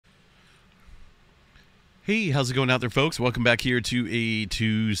Hey, how's it going out there, folks? Welcome back here to a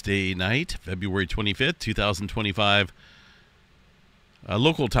Tuesday night, February 25th, 2025.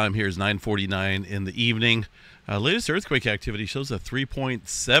 Local time here is 9:49 in the evening. Latest earthquake activity shows a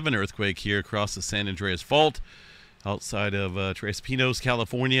 3.7 earthquake here across the San Andreas Fault outside of Tres Pinos,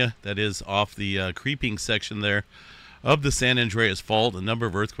 California. That is off the creeping section there of the San Andreas Fault. A number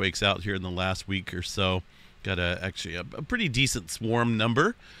of earthquakes out here in the last week or so. Got actually a pretty decent swarm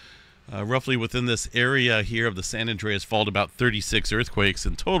number. Roughly within this area here of the San Andreas Fault, about 36 earthquakes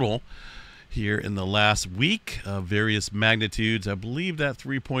in total here in the last week of various magnitudes. I believe that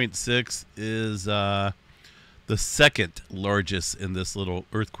 3.6 is the second largest in this little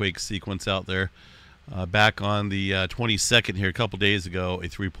earthquake sequence out there. Back on the 22nd here, a couple days ago, a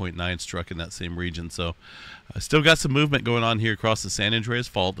 3.9 struck in that same region. So still got some movement going on here across the San Andreas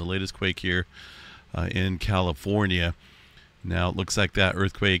Fault, the latest quake here in California. Now it looks like that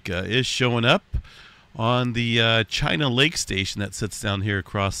earthquake is showing up on the China Lake Station that sits down here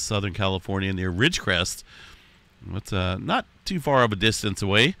across Southern California near Ridgecrest. It's not too far of a distance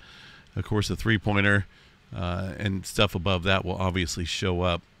away. Of course, a three-pointer and stuff above that will obviously show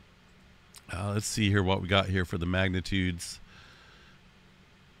up. Let's see here what we got here for the magnitudes.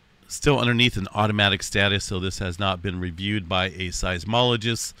 Still underneath an automatic status, so this has not been reviewed by a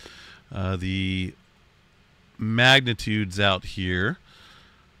seismologist. The magnitudes out here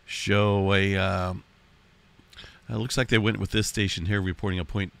show it looks like they went with this station here reporting a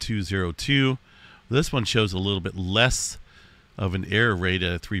 0.202. This one shows a little bit less of an error rate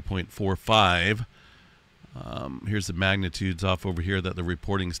at 3.45. Here's the magnitudes off over here that the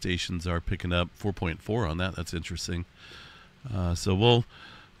reporting stations are picking up. 4.4 on that. That's interesting. So we'll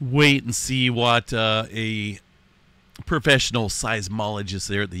wait and see what a professional seismologist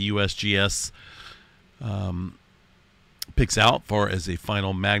there at the USGS picks out far as a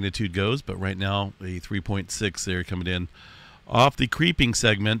final magnitude goes, but right now a 3.6 there coming in off the creeping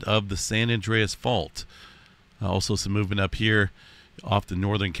segment of the San Andreas Fault. Also some movement up here off the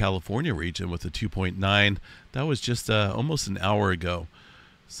Northern California region with a 2.9. That was just almost an hour ago.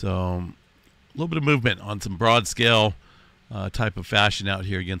 So a little bit of movement on some broad scale type of fashion out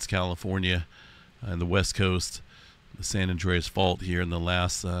here against California and the West Coast, the San Andreas Fault here in the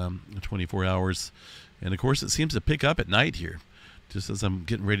last 24 hours. And, of course, it seems to pick up at night here. Just as I'm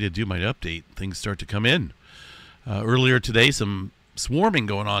getting ready to do my update, things start to come in. Earlier today, some swarming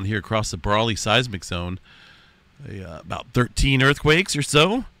going on here across the Brawley seismic zone. About 13 earthquakes or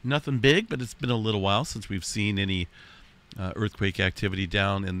so. Nothing big, but it's been a little while since we've seen any earthquake activity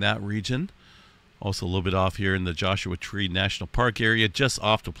down in that region. Also a little bit off here in the Joshua Tree National Park area, just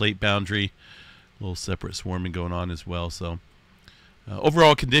off the plate boundary. A little separate swarming going on as well. So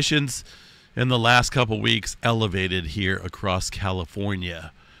overall conditions in the last couple weeks elevated here across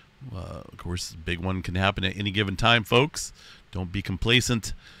California. Of course, a big one can happen at any given time, folks. Don't be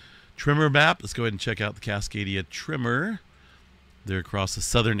complacent. Tremor map. Let's go ahead and check out the Cascadia tremor. There across the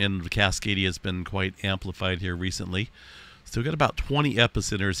southern end of the Cascadia has been quite amplified here recently. Still got about 20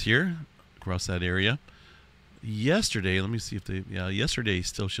 epicenters here across that area. Yesterday, let me see if yesterday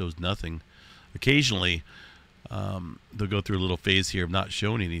still shows nothing. Occasionally, they'll go through a little phase here of not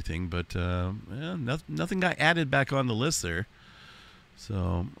showing anything, but nothing got added back on the list there.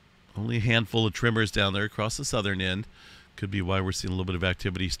 So only a handful of tremors down there across the southern end. Could be why we're seeing a little bit of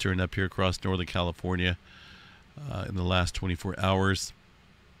activity stirring up here across Northern California in the last 24 hours.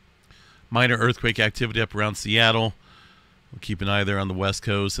 Minor earthquake activity up around Seattle. We'll keep an eye there on the West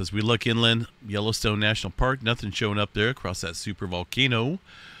Coast. As we look inland, Yellowstone National Park, nothing showing up there across that super volcano.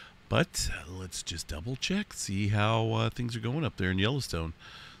 But let's just double check, see how things are going up there in Yellowstone.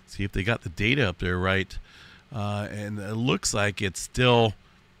 See if they got the data up there right. And it looks like it's still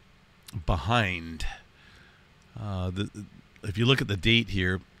behind. If you look at the date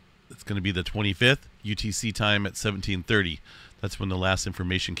here, it's going to be the 25th, UTC time at 17:30. That's when the last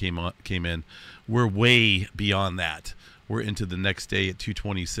information came in. We're way beyond that. We're into the next day at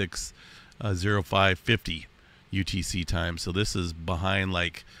 2:26, 05:50 UTC time. So this is behind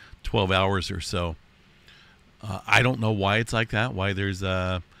like 12 hours or so. I don't know why it's like that, why there's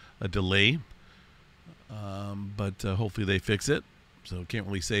a delay, but hopefully they fix it. So can't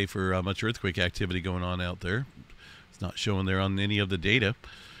really say for much earthquake activity going on out there. It's not showing there on any of the data.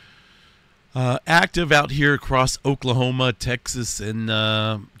 Active out here across Oklahoma, Texas, and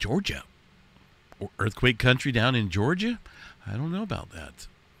Georgia. Earthquake country down in Georgia? I don't know about that.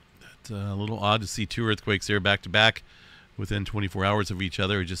 That's a little odd to see two earthquakes there back to back within 24 hours of each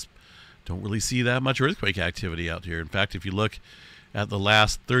other. We just don't really see that much earthquake activity out here. In fact, if you look at the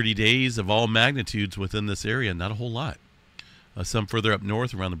last 30 days of all magnitudes within this area, not a whole lot. Some further up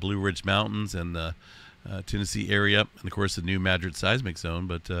north around the Blue Ridge Mountains and the Tennessee area, and of course the new Madrid seismic zone,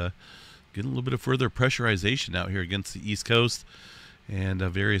 but getting a little bit of further pressurization out here against the East Coast and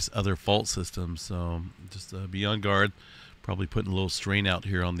various other fault systems. So just be on guard. Probably putting a little strain out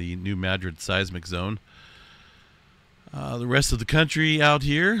here on the new Madrid seismic zone. The rest of the country out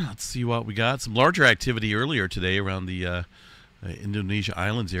here, let's see what we got. Some larger activity earlier today around the Indonesia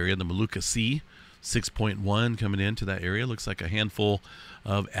Islands area, the Molucca Sea. 6.1 coming into that area. Looks like a handful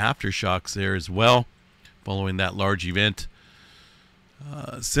of aftershocks there as well following that large event.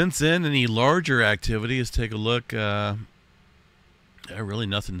 Since then, any larger activity, let's take a look. Really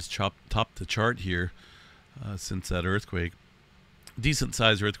nothing's topped the chart here since that earthquake. Decent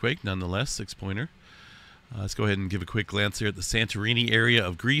sized earthquake nonetheless, 6-pointer. Let's go ahead and give a quick glance here at the Santorini area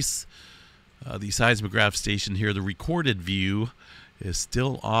of Greece. The seismograph station here, the recorded view is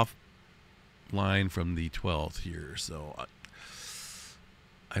still offline from the 12th here. So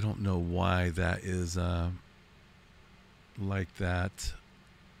I don't know why that is like that.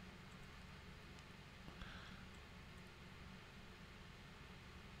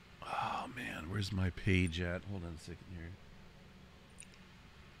 Oh man, where's my page at? Hold on a second here.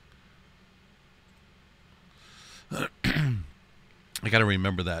 I got to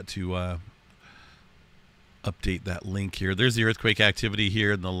remember that to update that link here. There's the earthquake activity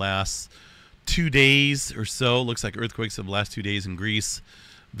here in the last 2 days or so. Looks like earthquakes of the last 2 days in Greece.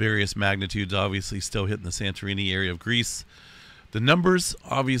 Various magnitudes obviously still hitting the Santorini area of Greece. The numbers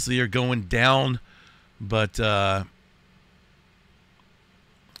obviously are going down, but let's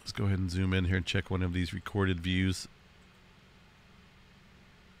go ahead and zoom in here and check one of these recorded views.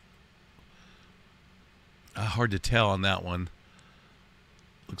 Hard to tell on that one.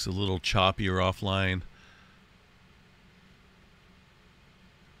 Looks a little choppy or offline.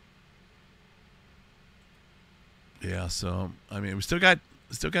 Yeah, so I mean, we still got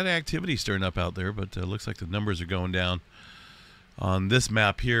activity stirring up out there, but looks like the numbers are going down. On this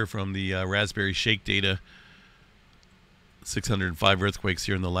map here from the Raspberry Shake data, 605 earthquakes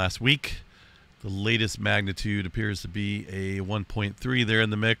here in the last week. The latest magnitude appears to be a 1.3 there in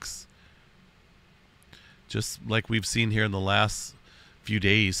the mix. Just like we've seen here in the last few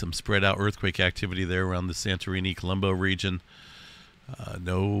days, some spread out earthquake activity there around the Santorini, Colombo region.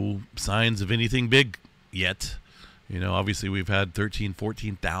 No signs of anything big yet. You know, obviously we've had 13,000,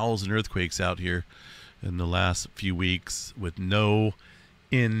 14,000 earthquakes out here in the last few weeks with no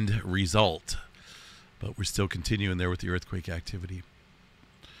end result. But we're still continuing there with the earthquake activity.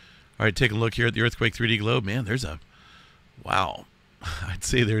 All right, take a look here at the earthquake 3D globe. Man, there's wow. I'd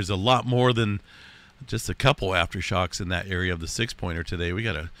say there's a lot more than just a couple aftershocks in that area of the 6-pointer today. We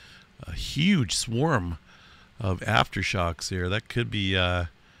got a huge swarm of aftershocks here. That could be, I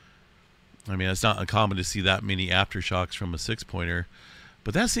mean, it's not uncommon to see that many aftershocks from a 6-pointer,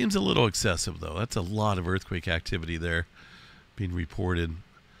 but that seems a little excessive, though. That's a lot of earthquake activity there being reported.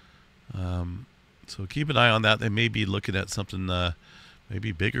 So keep an eye on that. They may be looking at something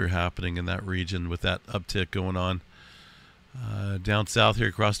maybe bigger happening in that region with that uptick going on. Down south here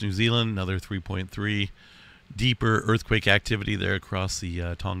across New Zealand, another 3.3. Deeper earthquake activity there across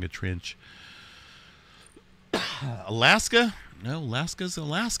the Tonga Trench. Alaska? No, Alaska's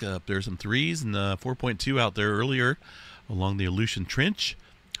Alaska up there. Some 3s and 4.2 out there earlier along the Aleutian Trench.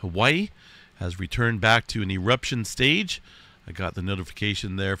 Hawaii has returned back to an eruption stage. I got the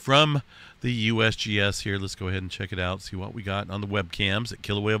notification there from the USGS here. Let's go ahead and check it out, see what we got on the webcams at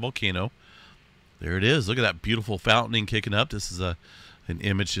Kilauea Volcano. There it is. Look at that beautiful fountaining kicking up. This is an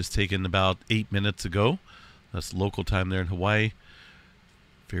image just taken about 8 minutes ago. That's local time there in Hawaii.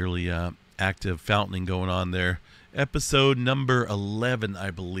 Fairly active fountaining going on there. Episode number 11,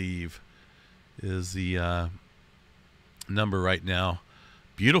 I believe, is the number right now.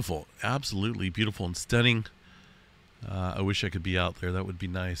 Beautiful. Absolutely beautiful and stunning. I wish I could be out there. That would be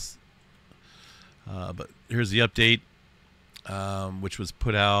nice. But here's the update, which was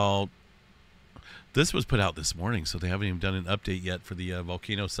put out. This was put out this morning, so they haven't even done an update yet for the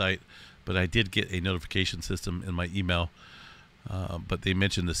Volcano site. But I did get a notification system in my email. But they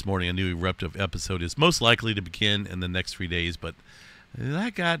mentioned this morning a new eruptive episode is most likely to begin in the next 3 days. But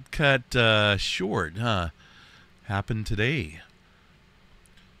that got cut short, huh? Happened today.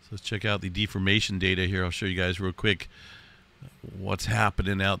 So let's check out the deformation data here. I'll show you guys real quick what's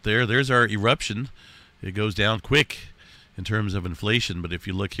happening out there. There's our eruption. It goes down quick in terms of inflation. But if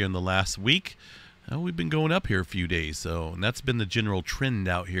you look here in the last week, we've been going up here a few days. And that's been the general trend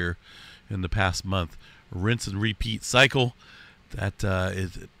out here in the past month. Rinse and repeat cycle. That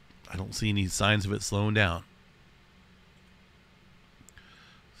I don't see any signs of it slowing down.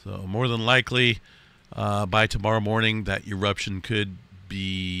 So more than likely, by tomorrow morning, that eruption could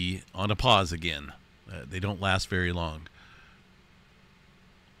be on a pause again. They don't last very long.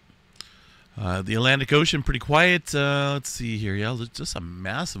 The Atlantic Ocean, pretty quiet. Let's see here. Yeah, there's just a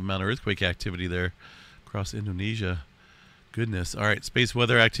massive amount of earthquake activity there across Indonesia. Goodness. All right, space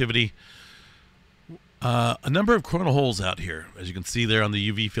weather activity. A number of coronal holes out here, as you can see there on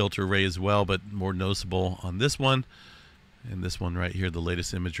the UV filter array as well, but more noticeable on this one and this one right here, the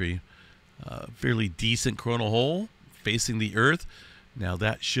latest imagery. Fairly decent coronal hole facing the Earth. Now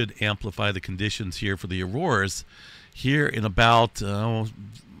that should amplify the conditions here for the auroras here in about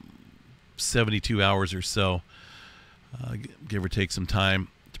 72 hours or so, give or take some time,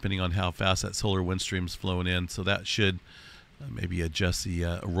 depending on how fast that solar wind stream's flowing in. So that should maybe adjust the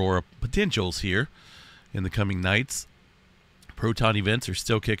aurora potentials here in the coming nights. Proton events are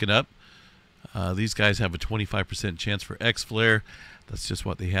still kicking up. These guys have a 25% chance for X flare. That's just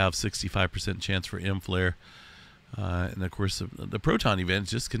what they have, 65% chance for M flare. And of course, the proton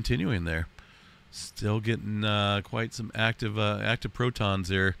events just continuing there. Still getting quite some active protons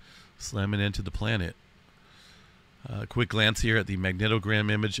there slamming into the planet. Quick glance here at the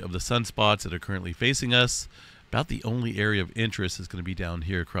magnetogram image of the sunspots that are currently facing us. About the only area of interest is going to be down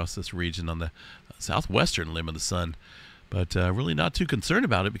here across this region on the southwestern limb of the sun. But really not too concerned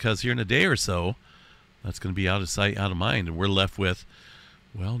about it, because here in a day or so, that's going to be out of sight, out of mind. And we're left with,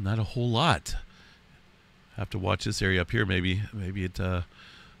 well, not a whole lot. Have to watch this area up here. Maybe it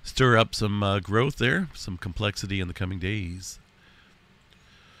stir up some growth there, some complexity in the coming days.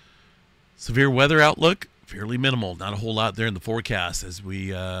 Severe weather outlook, fairly minimal. Not a whole lot there in the forecast as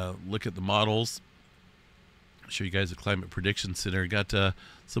we look at the models. I'll show you guys the Climate Prediction Center. Got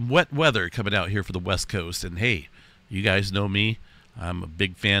some wet weather coming out here for the West Coast. And hey, you guys know me. I'm a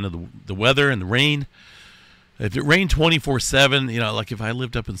big fan of the weather and the rain. If it rained 24/7, like if I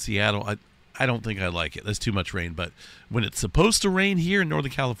lived up in Seattle, I don't think I like it. That's too much rain. But when it's supposed to rain here in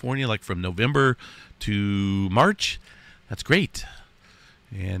Northern California, like from November to March, that's great.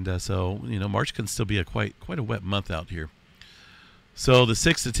 And so, March can still be a quite a wet month out here. So the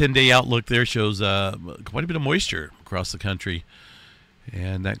 6 to 10 day outlook there shows quite a bit of moisture across the country.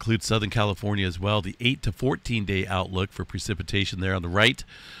 And that includes Southern California as well. The 8 to 14 day outlook for precipitation there on the right,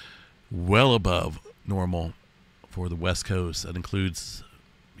 well above normal for the West Coast. That includes,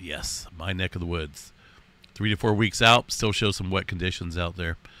 yes, my neck of the woods. 3 to 4 weeks out, still shows some wet conditions out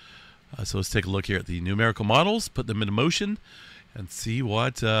there. So let's take a look here at the numerical models, put them into motion, and see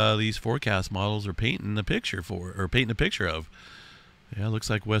what these forecast models are painting a picture of. Yeah, it looks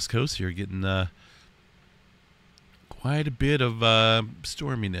like West Coast here getting quite a bit of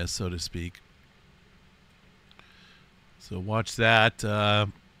storminess, so to speak. So watch that. I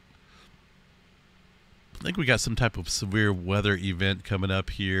think we got some type of severe weather event coming up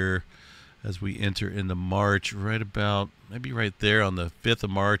here as we enter into March, right about, maybe right there on the 5th of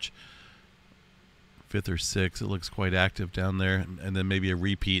March. 5th or 6th. It looks quite active down there. And then maybe a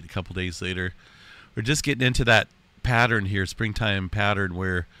repeat a couple days later. We're just getting into that pattern here, springtime pattern,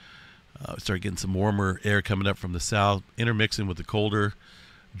 where start getting some warmer air coming up from the south, intermixing with the colder,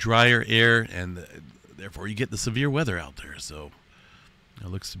 drier air, and therefore you get the severe weather out there. So it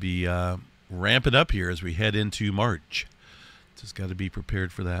looks to be ramping up here as we head into March. Just got to be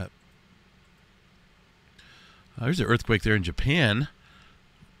prepared for that. There's an earthquake there in Japan,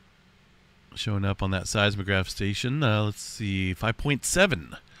 showing up on that seismograph station. Let's see,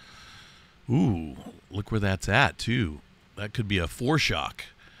 5.7. Ooh, look where that's at, too. That could be a foreshock.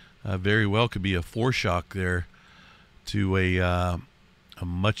 Very well could be a foreshock there to a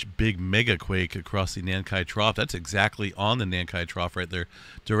much big mega quake across the Nankai Trough. That's exactly on the Nankai Trough right there,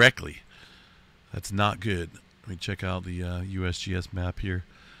 directly. That's not good. Let me check out the USGS map here.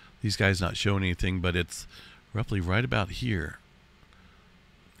 These guys not showing anything, but it's roughly right about here.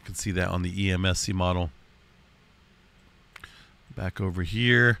 You can see that on the EMSC model. Back over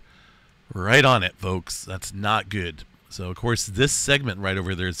here. Right on it, folks. That's not good. So, of course, this segment right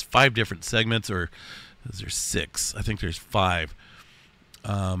over there is 5 different segments, or is there 6? I think there's 5.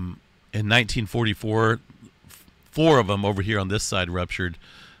 In 1944, 4 of them over here on this side ruptured.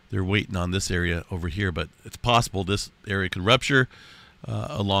 They're waiting on this area over here, but it's possible this area could rupture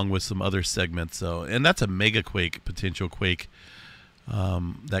along with some other segments. So, and that's a mega quake, potential quake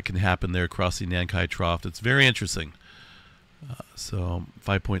that can happen there across the Nankai Trough. It's very interesting. So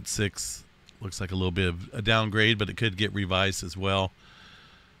 5.6 looks like a little bit of a downgrade, but it could get revised as well.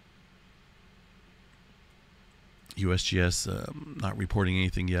 USGS not reporting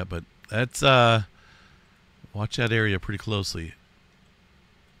anything yet, but that's watch that area pretty closely.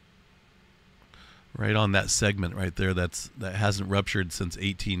 Right on that segment right there that hasn't ruptured since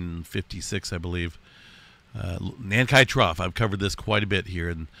 1856, I believe. Nankai Trough, I've covered this quite a bit here,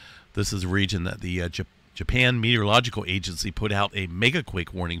 and This is a region that the Japan Meteorological Agency put out a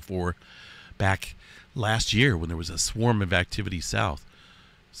megaquake warning for back last year when there was a swarm of activity south.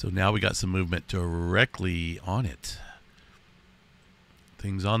 So now we got some movement directly on it.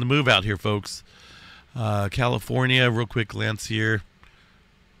 Things on the move out here, folks. California, real quick glance here.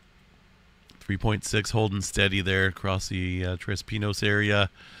 3.6 holding steady there across the Tres Pinos area.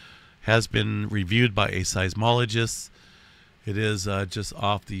 Has been reviewed by a seismologist. It is just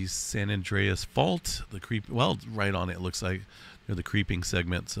off the San Andreas Fault. Well, right on it looks like, near the creeping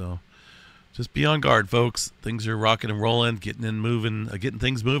segment. So just be on guard, folks. Things are rocking and rolling, getting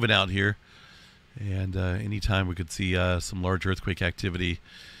things moving out here. And anytime we could see some large earthquake activity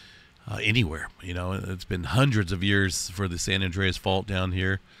anywhere. You know, it's been hundreds of years for the San Andreas Fault down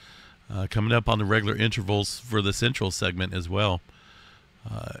here. Coming up on the regular intervals for the central segment as well.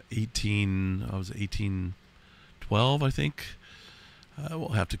 1812, I think. We'll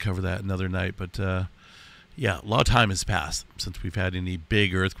have to cover that another night. But, yeah, a lot of time has passed since we've had any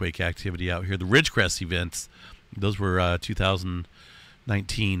big earthquake activity out here. The Ridgecrest events, those were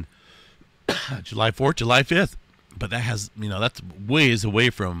 2019. July 4th, July 5th. But that has, that's ways away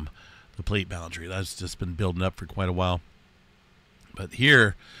from the plate boundary. That's just been building up for quite a while. But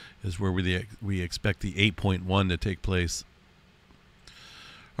here is where we expect the 8.1 to take place.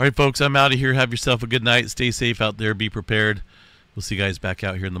 All right, folks, I'm out of here. Have yourself a good night. Stay safe out there. Be prepared. We'll see you guys back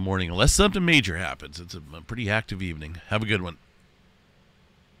out here in the morning. Unless something major happens. It's a pretty active evening. Have a good one.